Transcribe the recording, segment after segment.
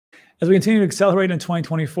As we continue to accelerate in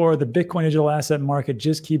 2024, the Bitcoin digital asset market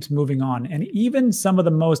just keeps moving on. And even some of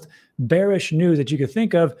the most bearish news that you could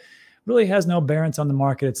think of really has no bearance on the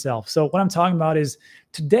market itself. So what I'm talking about is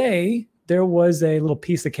today, there was a little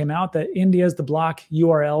piece that came out that India is to block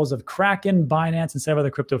URLs of Kraken, Binance, and several other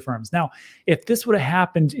crypto firms. Now, if this would have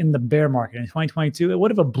happened in the bear market in 2022, it would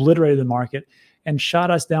have obliterated the market and shot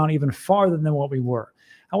us down even farther than what we were.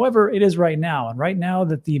 However, it is right now. And right now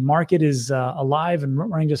that the market is alive and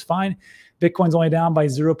running just fine, Bitcoin's only down by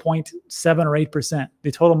 0.7 or 8%.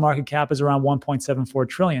 The total market cap is around 1.74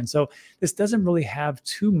 trillion. So this doesn't really have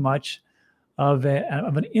too much of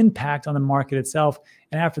an impact on the market itself.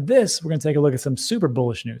 And after this, we're going to take a look at some super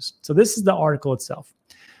bullish news. So this is the article itself.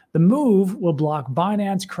 The move will block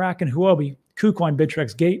Binance, Kraken, Huobi, KuCoin,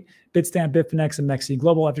 Bittrex, Gate, Bitstamp, Bitfinex, and MEXC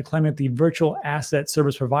Global after claiming that the virtual asset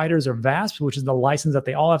service providers, or VASPs, which is the license that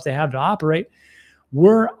they all have to operate,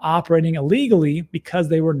 were operating illegally because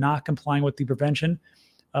they were not complying with the Prevention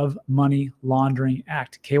of Money Laundering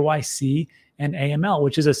Act, KYC and AML,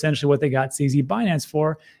 which is essentially what they got CZ Binance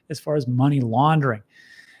for as far as money laundering.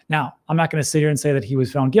 Now, I'm not going to sit here and say that he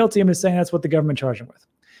was found guilty. I'm just saying that's what the government charged him with.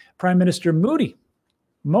 Prime Minister Modi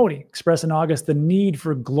expressed in August the need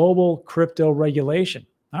for global crypto regulation.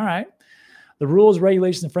 All right. The rules,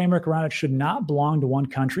 regulations, and framework around it should not belong to one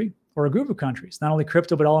country or a group of countries. Not only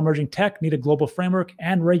crypto, but all emerging tech need a global framework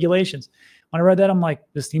and regulations. When I read that, I'm like,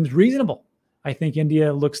 this seems reasonable. I think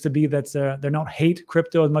India looks to be that they don't hate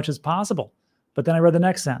crypto as much as possible. But then I read the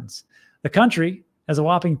next sentence. The country has a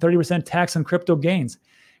whopping 30% tax on crypto gains.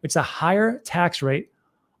 It's a higher tax rate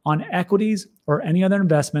on equities or any other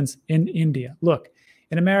investments in India. Look,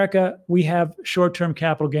 in America, we have short-term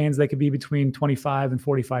capital gains that could be between 25 and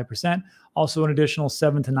 45%, also an additional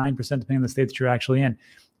 7 to 9% depending on the state that you're actually in.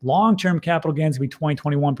 Long-term capital gains can be 20,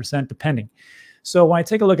 21% depending. So when I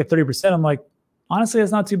take a look at 30%, I'm like, honestly,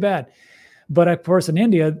 that's not too bad. But of course, in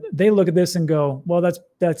India, they look at this and go, well,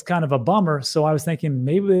 that's kind of a bummer. So I was thinking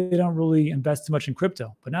maybe they don't really invest too much in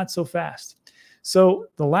crypto, but not so fast. So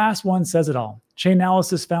the last one says it all.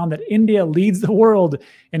 Chainalysis found that India leads the world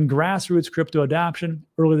in grassroots crypto adoption.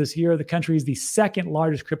 Earlier this year, the country is the second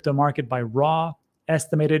largest crypto market by raw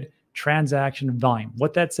estimated transaction volume.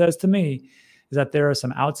 What that says to me is that there are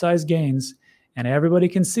some outsized gains and everybody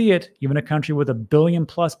can see it, even a country with 1 billion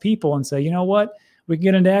plus people, and say, you know what? We can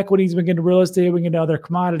get into equities, we can get into real estate, we can get into other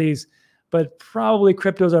commodities, but probably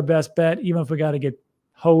crypto is our best bet, even if we got to get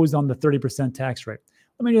hosed on the 30% tax rate.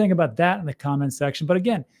 Let me think about that in the comments section. But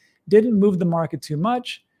again, didn't move the market too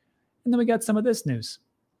much. And then we got some of this news.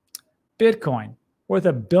 Bitcoin, worth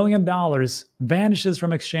 $1 billion, vanishes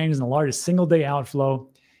from exchanges in the largest single day outflow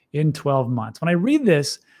in 12 months. When I read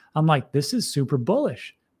this, I'm like, this is super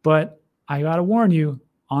bullish. But I got to warn you,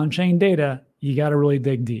 on-chain data, you got to really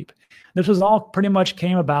dig deep. This was all pretty much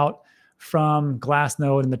came about from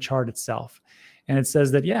Glassnode and the chart itself. And it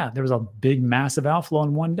says that, yeah, there was a big, massive outflow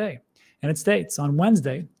in one day. And it states on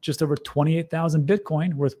Wednesday, just over 28,000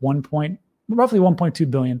 Bitcoin worth roughly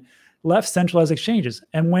 1.2 billion left centralized exchanges.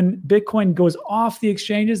 And when Bitcoin goes off the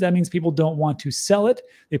exchanges, that means people don't want to sell it.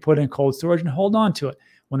 They put it in cold storage and hold on to it.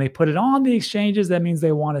 When they put it on the exchanges, that means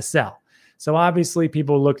they want to sell. So obviously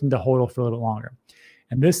people are looking to hold it for a little longer.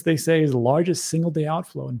 And this, they say, is the largest single day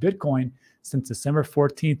outflow in Bitcoin since December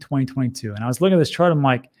 14th, 2022. And I was looking at this chart. I'm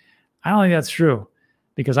like, I don't think that's true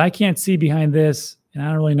because I can't see behind this and I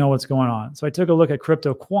don't really know what's going on. So I took a look at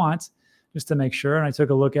Crypto Quant just to make sure. And I took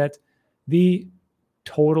a look at the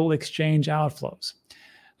total exchange outflows.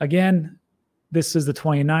 Again, this is the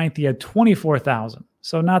 29th. He had 24,000.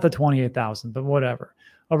 So not the 28,000, but whatever.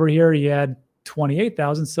 Over here, he had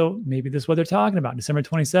 28,000. So maybe this is what they're talking about, December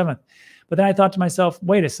 27th. But then I thought to myself,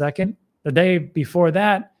 wait a second. The day before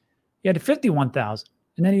that, he had 51,000.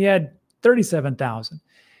 And then he had 37,000.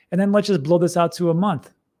 And then let's just blow this out to a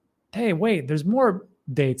month. Hey, wait, there's more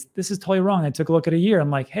dates. This is totally wrong. I took a look at a year. I'm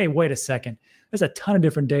like, hey, wait a second. There's a ton of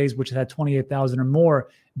different days which had 28,000 or more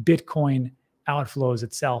Bitcoin outflows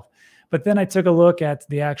itself. But then I took a look at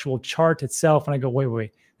the actual chart itself and I go,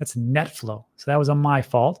 wait, that's net flow. So that was on my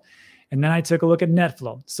fault. And then I took a look at net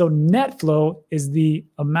flow. So net flow is the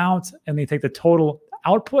amount, and they take the total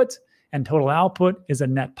output, and total output is a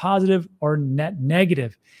net positive or net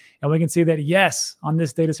negative. And we can see that, yes, on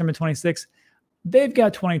this day, December 26th, they've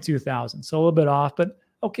got 22,000. So a little bit off, but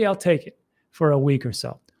okay, I'll take it for a week or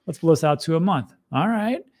so. Let's blow this out to a month. All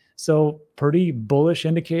right. So pretty bullish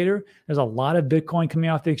indicator. There's a lot of Bitcoin coming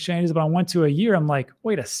off the exchanges, but I went to a year. I'm like,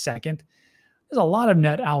 wait a second. There's a lot of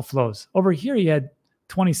net outflows. Over here, you had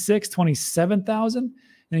 26, 27,000.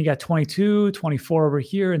 Then you got 22, 24 over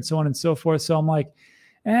here, and so on and so forth. So I'm like,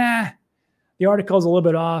 the article's a little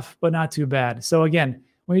bit off, but not too bad. So again,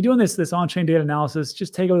 when you're doing this on-chain data analysis,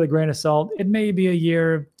 just take it with a grain of salt. It may be a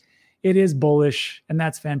year. It is bullish, and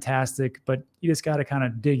that's fantastic, but you just got to kind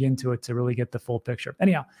of dig into it to really get the full picture.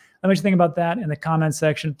 Anyhow, let me just think about that in the comment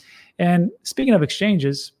section. And speaking of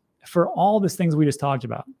exchanges, for all these things we just talked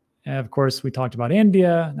about, of course, we talked about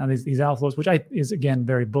India, now these outflows, which is, again,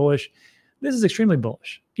 very bullish. This is extremely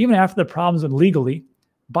bullish. Even after the problems with legally,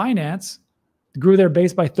 Binance grew their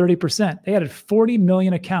base by 30%. They added 40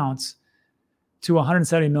 million accounts to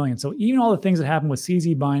 170 million. So even all the things that happened with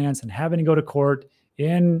CZ Binance and having to go to court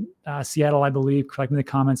in Seattle, I believe, correct me in the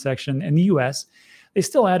comment section, in the US, they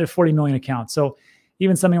still added 40 million accounts. So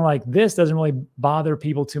even something like this doesn't really bother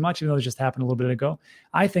people too much, even though it just happened a little bit ago.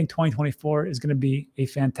 I think 2024 is going to be a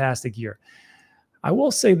fantastic year. I will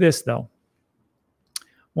say this, though.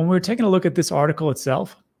 When we were taking a look at this article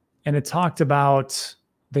itself, and it talked about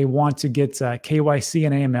they want to get KYC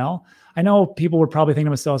and AML, I know people were probably thinking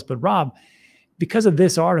to themselves, but Rob, because of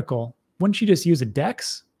this article, wouldn't you just use a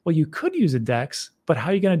DEX? Well, you could use a DEX, but how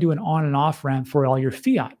are you going to do an on and off ramp for all your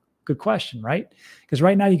fiat? Good question, right? Because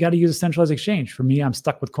right now you got to use a centralized exchange. For me, I'm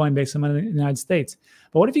stuck with Coinbase in the United States.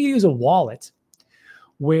 But what if you use a wallet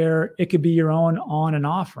where it could be your own on and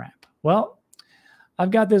off ramp? Well,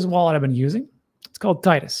 I've got this wallet I've been using. It's called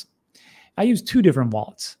TIDUS. I use two different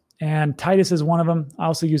wallets, and TIDUS is one of them. I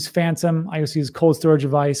also use Phantom. I also use Cold Storage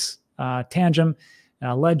Device, Tangem,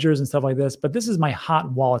 ledgers and stuff like this. But this is my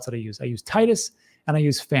hot wallets that I use. I use TIDUS and I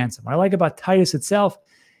use Phantom. What I like about TIDUS itself,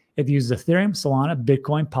 it uses Ethereum, Solana,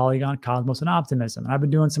 Bitcoin, Polygon, Cosmos, and Optimism. And I've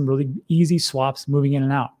been doing some really easy swaps moving in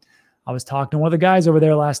and out. I was talking to one of the guys over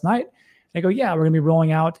there last night. They go, yeah, we're going to be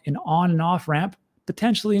rolling out an on and off ramp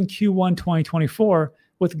potentially in Q1 2024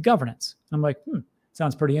 with governance. I'm like,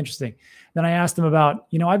 sounds pretty interesting. Then I asked them about,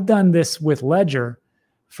 I've done this with Ledger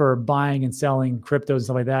for buying and selling cryptos and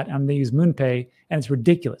stuff like that. And they use MoonPay, and it's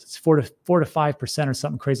ridiculous. It's 4 to 5% or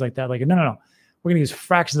something crazy like that. Like, no. We're going to use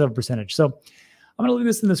fractions of a percentage. So I'm going to leave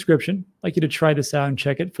this in the description. I'd like you to try this out and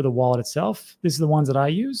check it for the wallet itself. These are the ones that I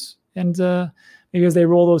use. And maybe as they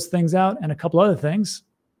roll those things out and a couple other things,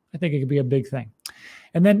 I think it could be a big thing.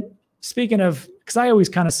 And then speaking of, because I always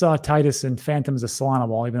kind of saw TIDUS and Phantom as a Solana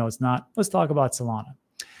wall, even though it's not. Let's talk about Solana.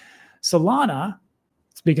 Solana,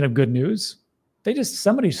 speaking of good news,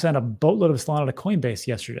 somebody sent a boatload of Solana to Coinbase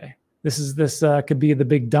yesterday. This could be the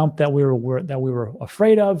big dump that we were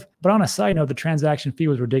afraid of. But on a side note, the transaction fee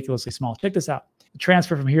was ridiculously small. Check this out. The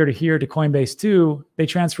transfer from here to Coinbase 2, they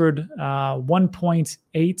transferred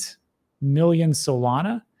 1.8 million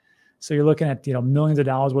Solana. So you're looking at millions of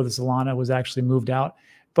dollars worth of Solana was actually moved out.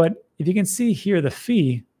 But if you can see here, the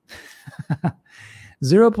fee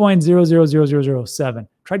 0.000007.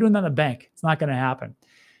 Try doing that in the bank. It's not going to happen.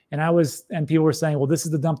 And people were saying, well, this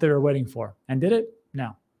is the dump they were waiting for. And did it?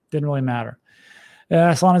 No. Didn't really matter.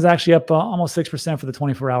 Solana is actually up almost 6% for the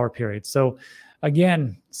 24-hour period. So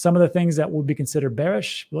again, some of the things that would be considered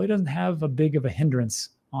bearish really doesn't have a big of a hindrance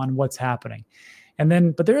on what's happening.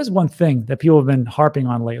 But there is one thing that people have been harping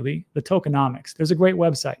on lately, the tokenomics. There's a great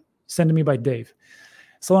website sent to me by Dave.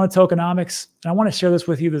 Solana tokenomics. And I want to share this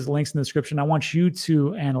with you. There's links in the description. I want you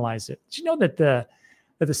to analyze it. Did you know that the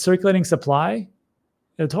circulating supply,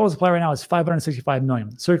 the total supply right now is 565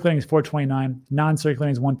 million. Circulating is 429.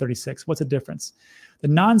 Non-circulating is 136. What's the difference? The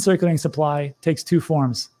non-circulating supply takes two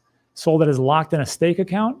forms. SOL that is locked in a stake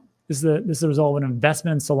account. This is the result of an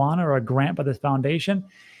investment in Solana or a grant by the foundation.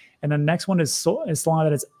 And the next one is Solana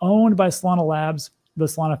that is owned by Solana Labs, the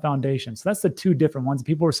Solana Foundation. So that's the two different ones.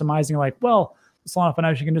 People were surmising like, well, the Solana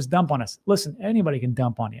Foundation can just dump on us. Listen, anybody can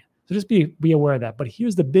dump on you. So just be aware of that. But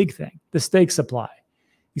here's the big thing, the stake supply.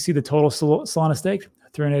 You see the total Solana stake,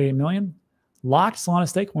 388 million. Locked Solana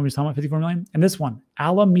stake, when we were talking about 54 million. And this one,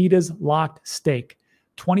 Alameda's locked stake,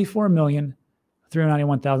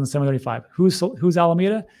 24,391,735. Who's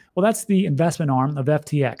Alameda? Well, that's the investment arm of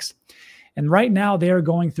FTX. And right now they are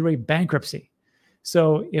going through a bankruptcy.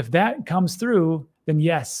 So if that comes through, then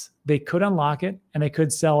yes, they could unlock it and they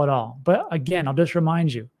could sell it all. But again, I'll just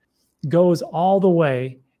remind you, goes all the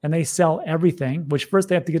way and they sell everything, which first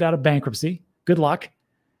they have to get out of bankruptcy. Good luck.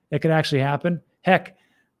 It could actually happen. Heck,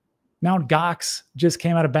 Mt. Gox just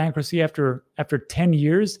came out of bankruptcy after 10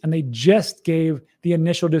 years, and they just gave the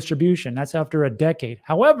initial distribution. That's after a decade.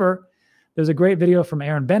 However, there's a great video from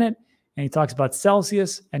Aaron Bennett, and he talks about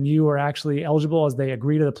Celsius, and you are actually eligible as they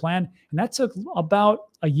agree to the plan. And that took about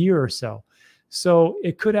a year or so. So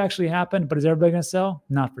it could actually happen, but is everybody going to sell?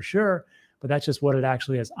 Not for sure, but that's just what it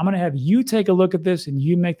actually is. I'm going to have you take a look at this, and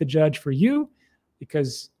you make the judge for you,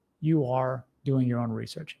 because you are doing your own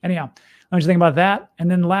research. Anyhow, let me just think about that. And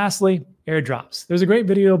then lastly, airdrops. There's a great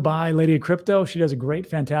video by Lady of Crypto. She does a great,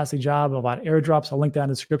 fantastic job about airdrops. I'll link that in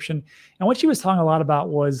the description. And what she was talking a lot about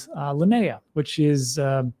was Linea, which is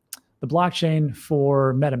the blockchain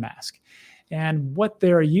for MetaMask. And what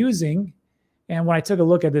they're using, and when I took a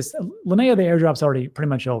look at this, Linea, the airdrop's already pretty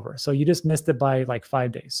much over. So you just missed it by like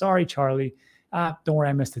 5 days. Sorry, Charlie. Don't worry,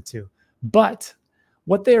 I missed it too. But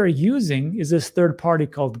what they are using is this third party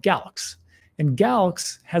called Gox. And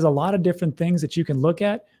Gox has a lot of different things that you can look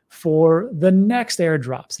at for the next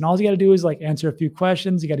airdrops. And all you got to do is like answer a few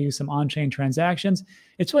questions. You got to use some on-chain transactions.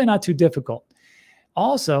 It's really not too difficult.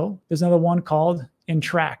 Also, there's another one called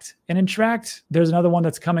Interact. And Interact, there's another one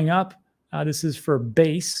that's coming up. This is for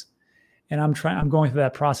Base. And I'm going through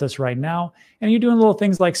that process right now. And you're doing little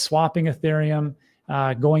things like swapping Ethereum,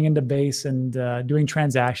 going into Base and doing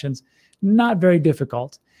transactions. Not very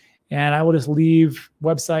difficult. And I will just leave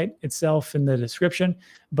website itself in the description.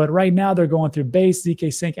 But right now they're going through Base,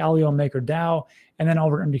 ZK Sync, Alio, Maker DAO, and then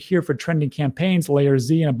over under here for trending campaigns, Layer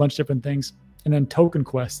Z, and a bunch of different things, and then Token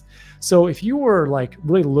Quest. So if you were like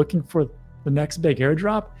really looking for the next big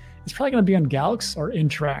airdrop, it's probably going to be on Gox or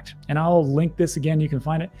Interact. And I'll link this again. You can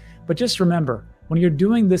find it. But just remember, when you're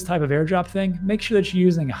doing this type of airdrop thing, make sure that you're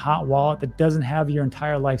using a hot wallet that doesn't have your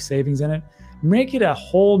entire life savings in it. Make it a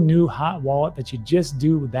whole new hot wallet that you just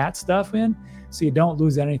do that stuff in so you don't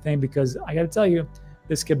lose anything, because I got to tell you,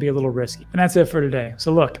 this could be a little risky. And that's it for today.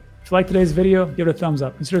 So look, if you like today's video, give it a thumbs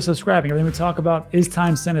up. Consider subscribing. Everything we talk about is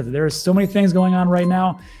time sensitive. There are so many things going on right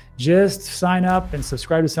now. Just sign up and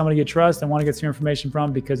subscribe to somebody you trust and want to get some information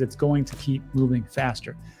from, because it's going to keep moving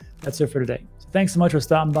faster. That's it for today. So thanks so much for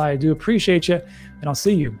stopping by. I do appreciate you, and I'll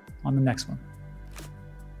see you on the next one.